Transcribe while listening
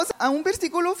A un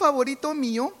versículo favorito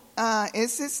mío,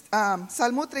 es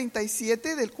Salmo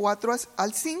 37 del 4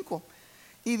 al 5.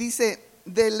 Y dice,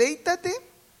 deleítate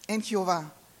en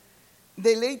Jehová.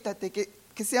 Deleítate,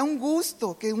 que sea un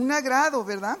gusto, que un agrado,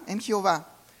 ¿verdad? En Jehová.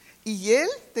 Y Él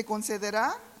te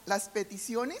concederá las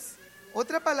peticiones.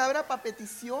 Otra palabra para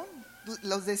petición,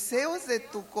 los deseos de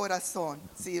tu corazón.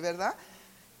 Sí, ¿verdad?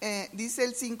 Dice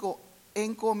el 5,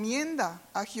 encomienda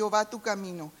a Jehová tu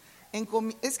camino.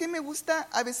 Es que me gusta,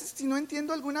 a veces si no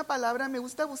entiendo alguna palabra, me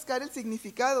gusta buscar el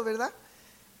significado, ¿verdad?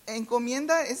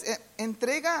 Encomienda es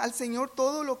entrega al Señor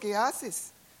todo lo que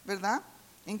haces, ¿verdad?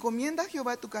 Encomienda a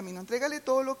Jehová tu camino, entrégale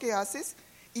todo lo que haces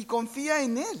y confía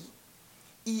en Él.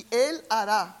 Y Él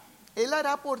hará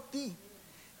por ti,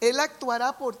 Él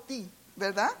actuará por ti,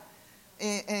 ¿verdad?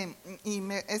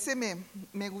 Ese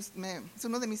es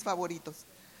uno de mis favoritos.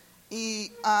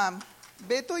 Y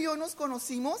Beto y yo nos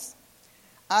conocimos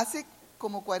hace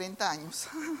como 40 años.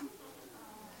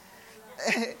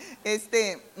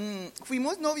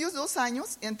 Fuimos novios 2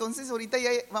 años, entonces ahorita ya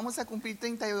vamos a cumplir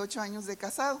 38 años de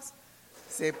casados.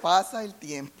 Se pasa el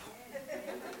tiempo.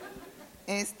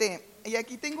 Y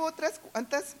aquí tengo otras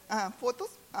cuantas fotos.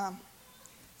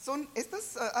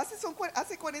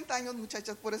 Hace 40 años,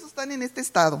 muchachas, por eso están en este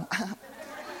estado.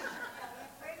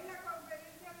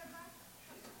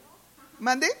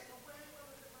 ¿Mande?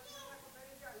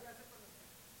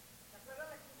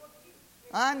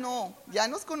 No, ya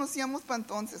nos conocíamos para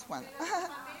entonces, Juan.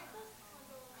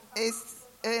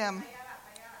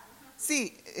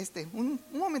 Sí, un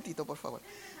momentito, por favor.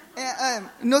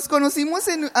 Nos conocimos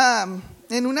en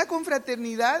una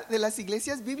confraternidad de las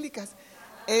iglesias bíblicas.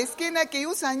 Es que en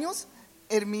aquellos años,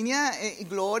 Herminia,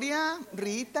 Gloria,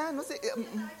 Rita, no sé.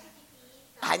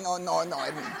 No.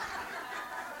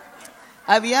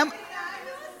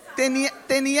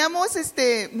 Teníamos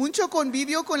mucho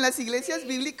convivio con las iglesias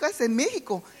bíblicas en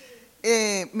México.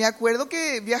 Me acuerdo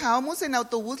que viajábamos en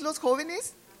autobús los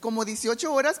jóvenes como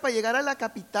 18 horas para llegar a la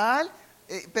capital,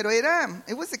 pero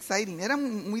it was exciting, era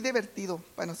muy divertido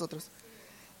para nosotros.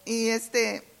 Y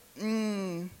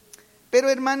pero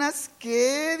hermanas,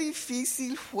 qué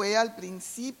difícil fue al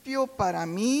principio para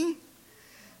mí,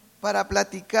 para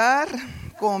platicar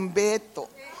con Beto.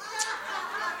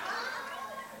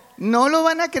 No lo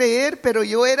van a creer, pero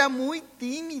yo era muy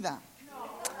tímida,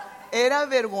 era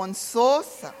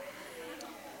vergonzosa.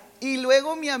 Y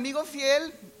luego mi amigo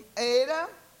fiel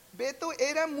Beto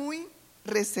era muy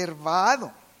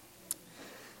reservado.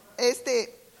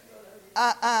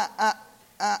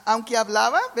 Aunque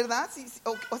hablaba, ¿verdad? Sí,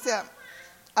 o sea,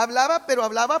 hablaba, pero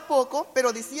hablaba poco,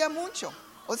 pero decía mucho.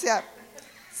 O sea,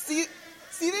 sí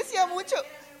decía mucho,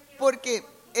 porque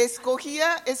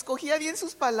escogía bien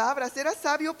sus palabras, era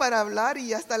sabio para hablar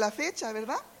y hasta la fecha,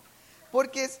 ¿verdad?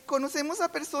 Porque conocemos a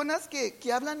personas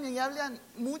que hablan y hablan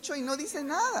mucho y no dicen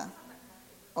nada.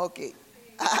 Ok.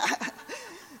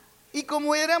 Y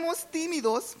como éramos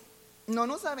tímidos, no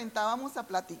nos aventábamos a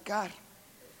platicar.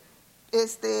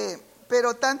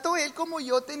 Pero tanto él como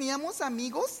yo teníamos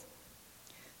amigos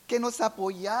que nos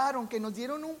apoyaron, que nos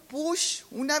dieron un push,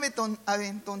 un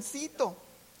aventoncito.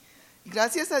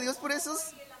 Gracias a Dios por esos.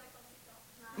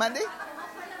 ¿Mande?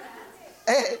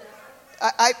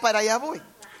 Para allá voy.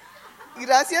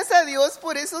 Gracias a Dios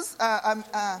por esos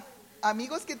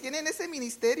amigos que tienen ese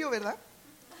ministerio, ¿verdad?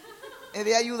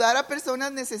 De ayudar a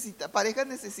personas parejas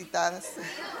necesitadas.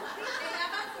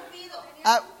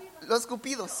 Los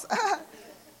cupidos.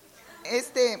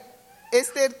 Esther,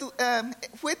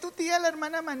 ¿fue tu tía la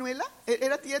hermana Manuela?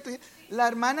 ¿Era tía tuya? La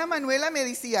hermana Manuela me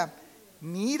decía,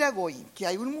 mira, Goy, que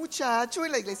hay un muchacho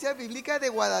en la iglesia bíblica de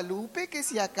Guadalupe que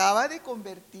se acaba de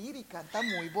convertir y canta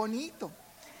muy bonito.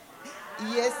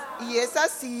 Y es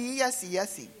así.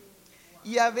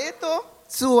 Y a Beto,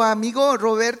 su amigo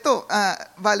Roberto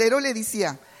Valero le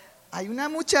decía, hay una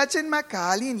muchacha en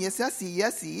McAllen y es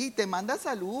así, te manda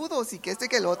saludos y que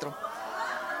que el otro.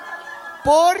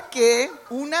 Porque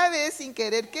una vez sin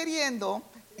querer queriendo,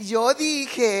 yo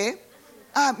dije,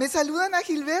 me saludan a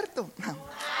Gilberto.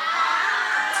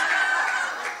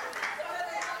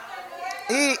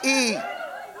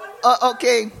 Ok,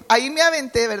 ahí me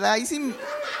aventé, ¿verdad? Ahí sí.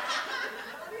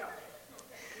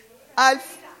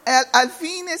 Al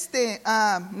fin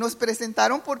nos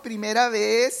presentaron por primera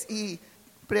vez y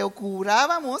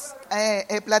procurábamos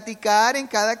platicar en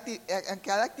cada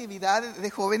actividad de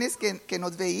jóvenes que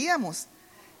nos veíamos.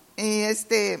 Y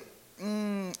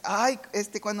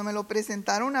cuando me lo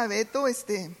presentaron a Beto,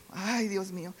 ay,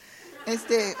 Dios mío,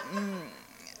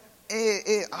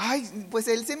 pues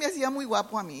él se me hacía muy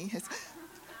guapo a mí.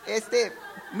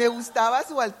 Me gustaba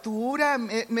su altura,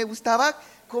 me gustaba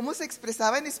cómo se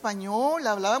expresaba en español,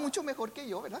 hablaba mucho mejor que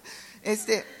yo, ¿verdad?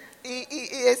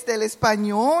 El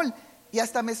español, y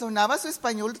hasta me sonaba su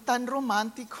español tan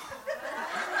romántico.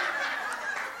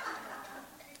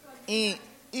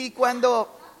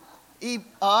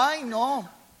 Ay no,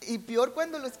 y peor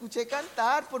cuando lo escuché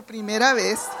cantar por primera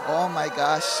vez. Oh my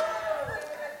gosh.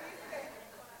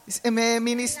 Me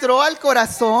ministró al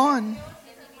corazón.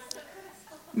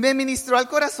 Me ministró al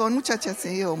corazón, muchachas.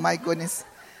 Sí, oh my goodness.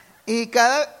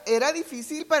 Era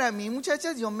difícil para mí,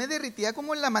 muchachas. Yo me derritía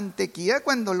como la mantequilla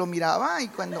cuando lo miraba y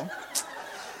cuando.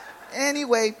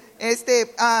 Anyway,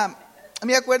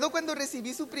 me acuerdo cuando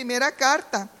recibí su primera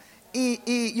carta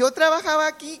y yo trabajaba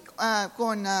aquí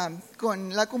con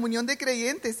la comunión de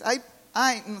creyentes.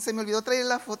 Ay, se me olvidó traer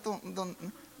la foto.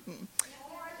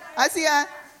 Hacía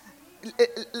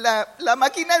la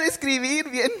máquina de escribir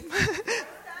bien.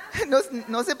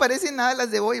 No se parecen nada a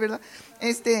las de hoy, ¿verdad?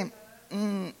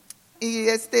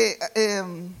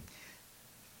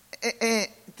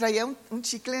 Traía un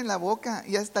chicle en la boca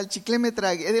y hasta el chicle me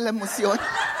tragué de la emoción.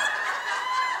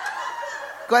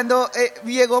 Cuando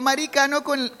llegó Maricano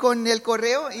con el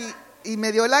correo y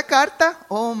me dio la carta,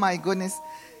 oh my goodness.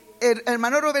 El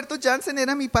hermano Roberto Jansen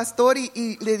era mi pastor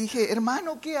y le dije,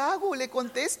 hermano, ¿qué hago? ¿Le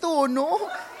contesto o no?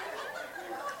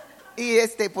 Y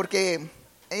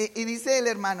y dice el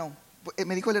hermano,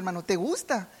 me dijo el hermano, ¿te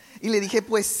gusta? Y le dije,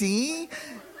 pues sí.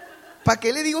 ¿Para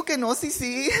qué le digo que no?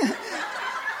 Sí.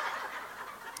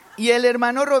 Y el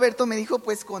hermano Roberto me dijo,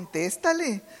 pues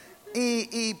contéstale.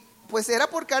 Y pues era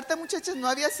por carta, muchachas, no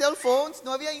había cell phones,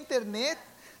 no había internet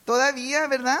todavía,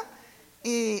 ¿verdad?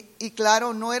 Y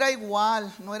claro, no era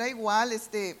igual.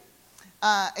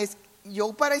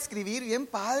 Yo para escribir bien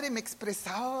padre, me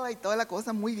expresaba y toda la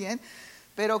cosa muy bien.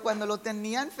 Pero cuando lo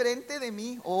tenía enfrente de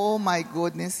mí, oh my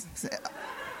goodness,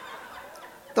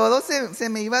 todo se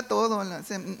me iba todo,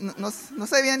 no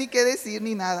sabía ni qué decir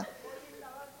ni nada.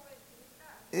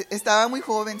 Estaba muy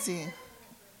joven, sí.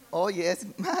 Oh yes.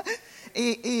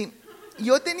 Y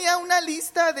yo tenía una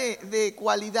lista de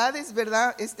cualidades,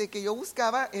 ¿verdad? Que yo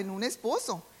buscaba en un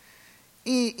esposo.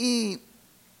 Y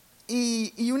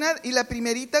la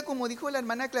primerita, como dijo la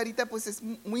hermana Clarita, pues es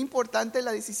muy importante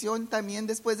la decisión también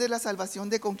después de la salvación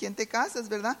de con quién te casas,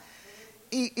 ¿verdad?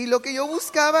 Y lo que yo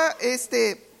buscaba,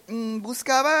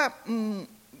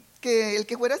 que el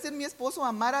que fuera a ser mi esposo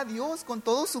amara a Dios con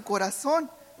todo su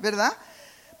corazón, ¿verdad?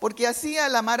 Porque así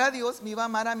al amar a Dios me iba a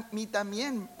amar a mí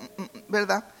también,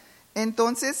 ¿verdad?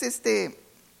 Entonces,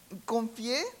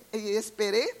 confié y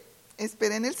esperé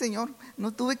en el Señor.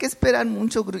 No tuve que esperar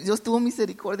mucho, Dios tuvo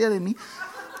misericordia de mí.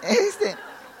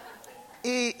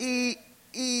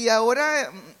 Y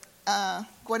ahora,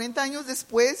 40 años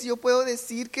después, yo puedo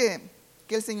decir que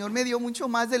el Señor me dio mucho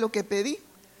más de lo que pedí.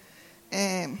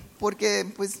 Porque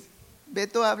pues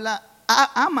Beto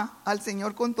ama al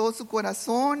Señor con todo su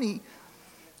corazón y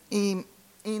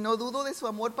no dudo de su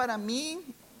amor para mí,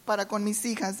 para con mis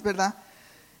hijas, ¿verdad?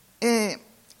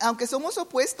 Aunque somos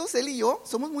opuestos, él y yo,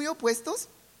 somos muy opuestos,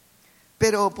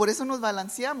 pero por eso nos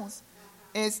balanceamos.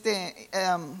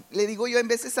 Le digo yo en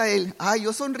veces a él,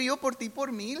 yo sonrío por ti,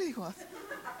 por mí, le digo.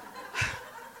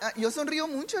 Yo sonrío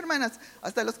mucho, hermanas,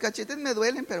 hasta los cachetes me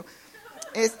duelen, pero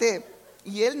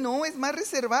y él no, es más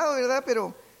reservado, ¿verdad?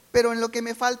 Pero en lo que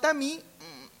me falta a mí,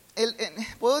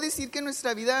 puedo decir que en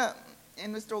nuestra vida,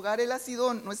 en nuestro hogar, él ha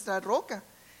sido nuestra roca,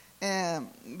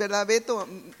 ¿verdad, Beto?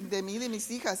 De mí, de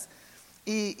mis hijas.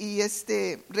 Y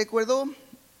recuerdo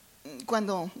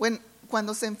cuando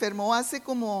se enfermó hace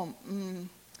como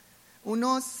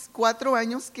unos 4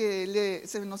 años que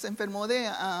se nos enfermó de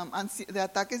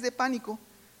ataques de pánico.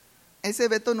 Ese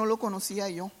Beto no lo conocía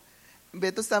yo.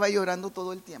 Beto estaba llorando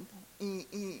todo el tiempo.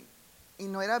 Y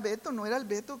no era Beto, no era el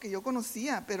Beto que yo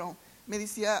conocía, pero me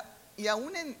decía, y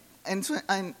aún en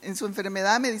su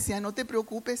enfermedad me decía, no te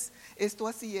preocupes, esto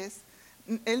así es.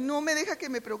 Él no me deja que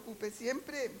me preocupe,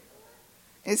 siempre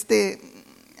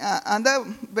anda,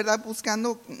 ¿verdad?,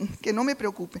 buscando que no me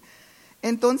preocupe.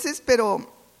 Entonces, pero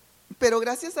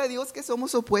gracias a Dios que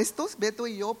somos opuestos, Beto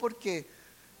y yo, porque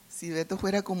si Beto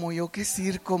fuera como yo, qué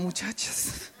circo,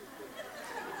 muchachas.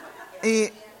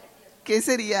 ¿Qué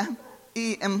sería?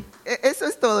 Y eso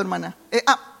es todo, hermana.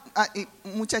 Y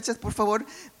muchachas, por favor,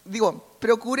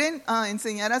 procuren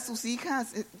enseñar a sus hijas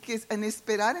en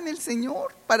esperar en el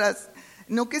Señor, para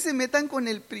no que se metan con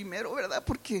el primero, ¿verdad?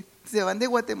 Porque se van de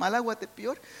Guatemala a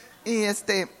Guatepeor. Y a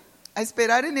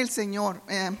esperar en el Señor,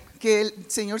 que el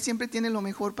Señor siempre tiene lo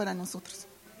mejor para nosotros.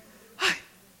 Ay.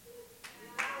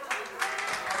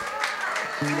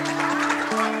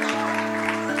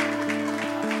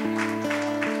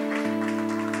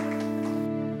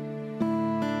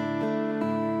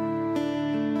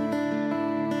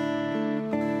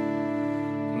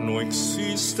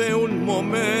 existe un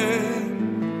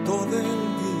momento del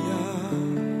día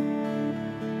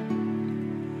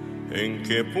en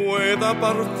que pueda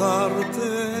apartarte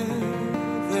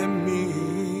de mí.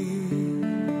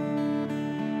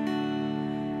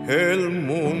 El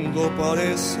mundo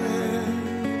parece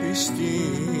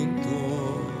distinto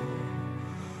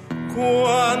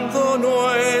cuando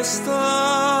no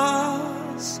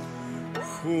estás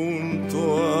junto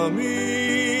a mí.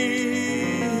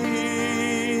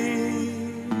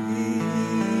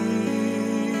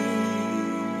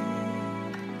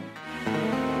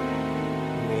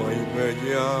 No hay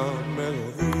bella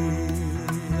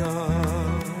melodía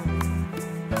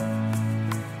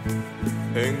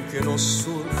en que no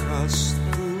surjas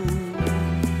tú,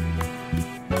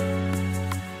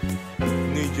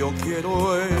 ni yo quiero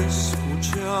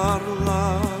escucharla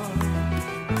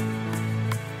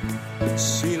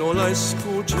si no la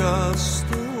escuchas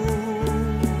tú.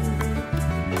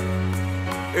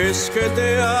 Es que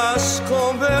te has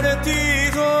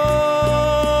convertido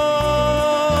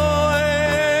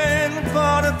en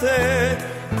parte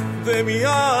de mi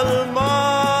alma.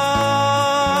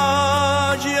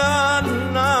 Ya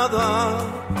nada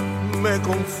me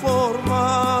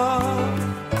conforma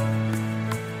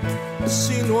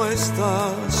si no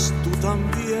estás tú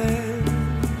también.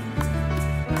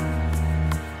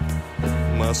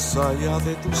 Más allá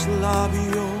de tus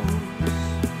labios,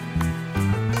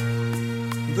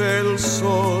 del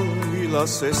sol y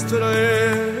las estrellas,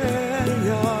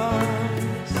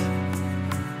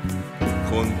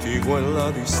 contigo en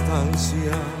la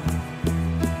distancia,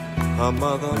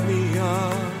 amada mía,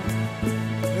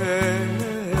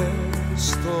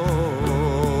 estoy.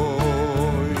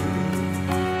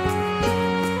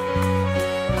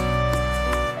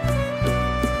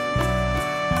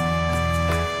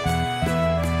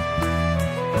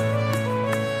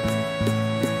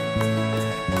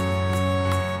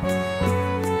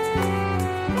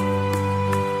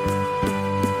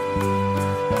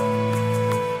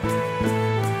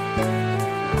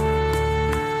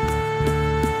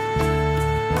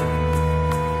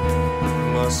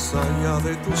 Más allá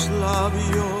de tus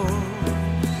labios,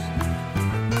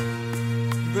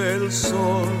 del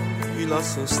sol y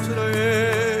las estrellas,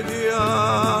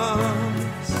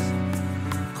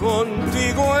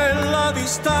 contigo en la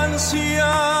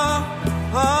distancia,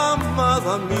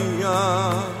 amada mía,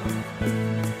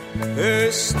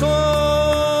 estoy.